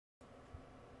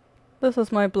This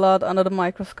is my blood under the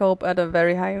microscope at a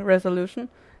very high resolution,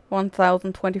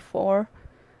 1024,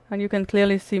 and you can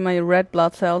clearly see my red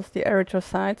blood cells, the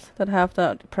erythrocytes, that have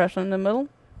the depression in the middle,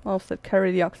 those that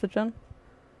carry the oxygen.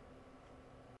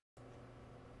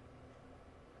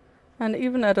 And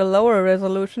even at a lower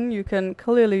resolution, you can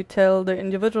clearly tell the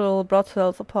individual blood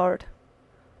cells apart.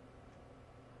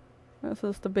 This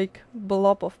is the big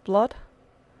blob of blood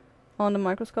on the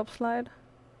microscope slide.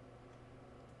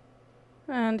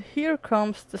 And here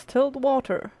comes distilled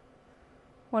water.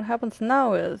 What happens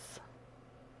now is,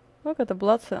 look at the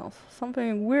blood cells.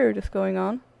 Something weird is going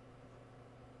on.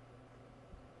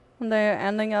 And they are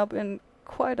ending up in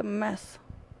quite a mess.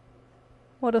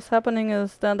 What is happening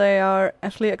is that they are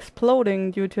actually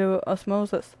exploding due to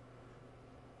osmosis.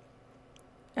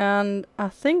 And I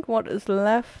think what is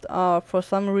left are, for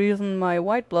some reason, my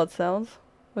white blood cells,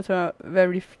 which are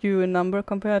very few in number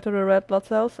compared to the red blood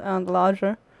cells and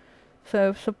larger.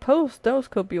 So suppose those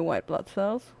could be white blood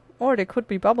cells, or they could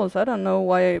be bubbles. I don't know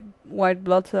why white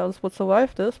blood cells would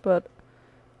survive this, but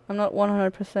I'm not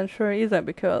 100% sure either,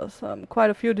 because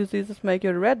quite a few diseases make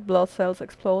your red blood cells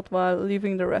explode while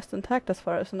leaving the rest intact as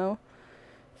far as I know.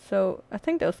 So I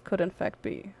think those could in fact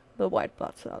be the white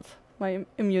blood cells, my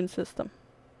immune system.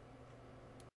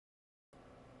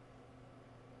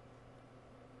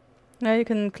 Now you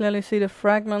can clearly see the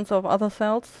fragments of other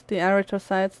cells, the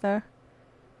erythrocytes there.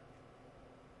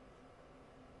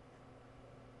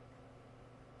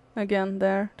 Again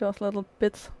there, those little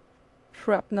bits,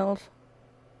 shrapnels.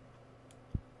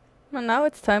 And now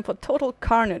it's time for total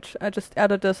carnage. I just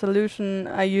added the solution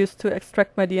I used to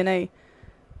extract my DNA.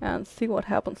 And see what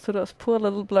happens to those poor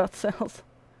little blood cells.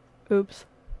 Oops.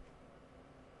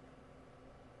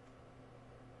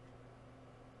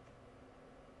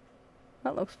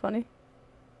 That looks funny.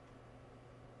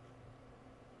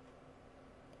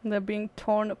 They're being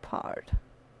torn apart.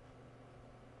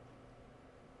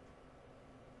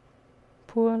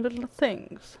 Poor little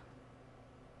things.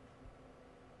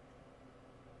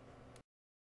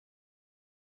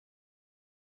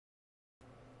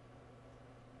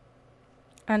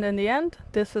 And in the end,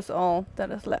 this is all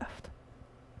that is left.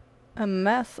 A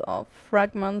mess of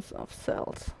fragments of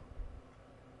cells.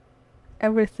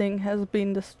 Everything has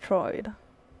been destroyed.